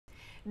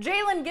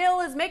Jaelen Gill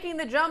is making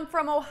the jump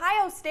from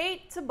Ohio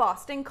State to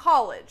Boston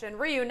College and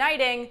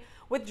reuniting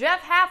with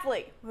Jeff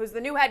Hafley, who's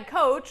the new head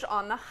coach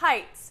on the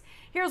Heights.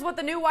 Here's what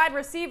the new wide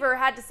receiver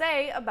had to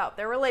say about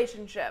their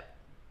relationship.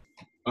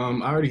 I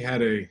already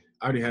had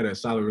a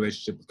solid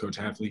relationship with Coach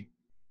Hafley,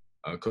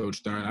 Coach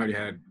Stern. I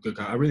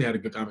really had a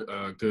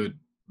good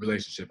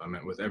relationship. I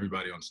meant with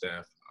everybody on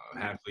staff.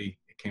 Hafley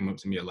came up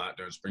to me a lot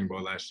during spring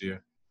ball last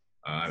year.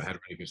 I had a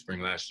really good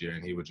spring last year,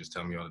 and he would just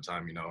tell me all the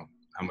time,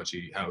 how much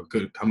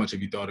have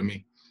he thought of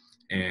me,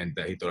 and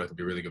that he thought I could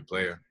be a really good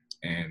player.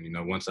 And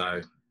once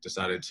I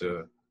decided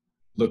to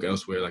look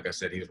elsewhere, like I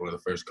said, he was one of the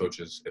first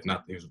coaches, if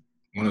not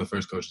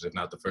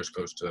the first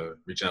coach to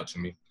reach out to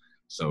me.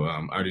 So I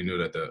already knew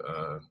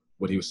that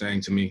what he was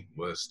saying to me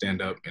was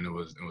stand up, and it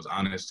was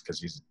honest, because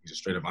he's a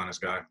straight up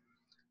honest guy,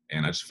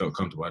 and I just felt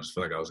comfortable. I just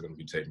felt like I was going to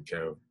be taken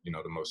care of,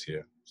 the most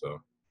here.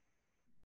 So